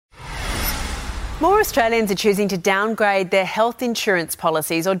More Australians are choosing to downgrade their health insurance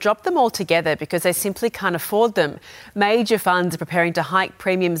policies or drop them altogether because they simply can't afford them. Major funds are preparing to hike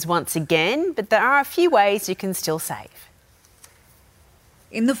premiums once again, but there are a few ways you can still save.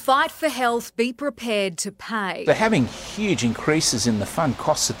 In the fight for health, be prepared to pay. But having huge increases in the fund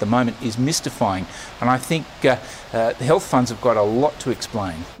costs at the moment is mystifying, and I think the health funds have got a lot to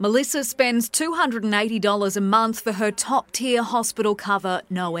explain. Melissa spends $280 a month for her top-tier hospital cover,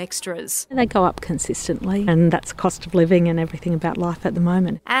 no extras. They go up consistently, and that's the cost of living and everything about life at the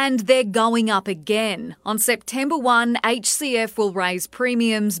moment. And they're going up again. On September 1, HCF will raise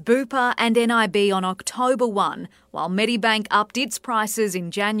premiums, Bupa and NIB on October 1, while Medibank upped its prices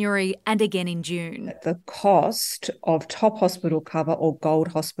in January and again in June. The cost of top hospital cover or gold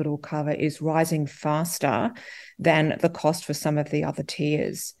hospital cover is rising faster than the cost for some of the other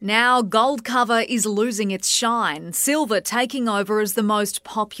tiers. Now gold cover is losing its shine, silver taking over as the most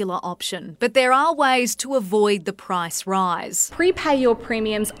popular option. But there are ways to avoid the price rise. Prepay your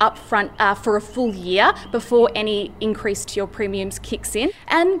premiums upfront for a full year before any increase to your premiums kicks in,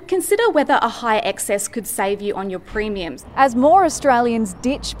 and consider whether a higher excess could save you on your premiums. As more Australians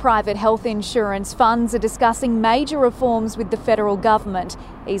ditch private health insurance, funds are discussing major reforms with the federal government,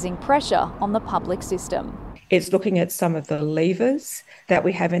 easing pressure on the public system. It's looking at some of the levers that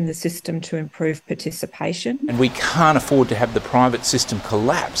we have in the system to improve participation. And we can't afford to have the private system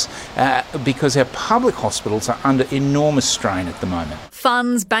collapse because our public hospitals are under enormous strain at the moment.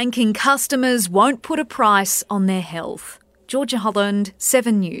 Funds banking customers won't put a price on their health. Georgia Holland,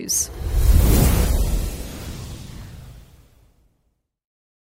 7 News.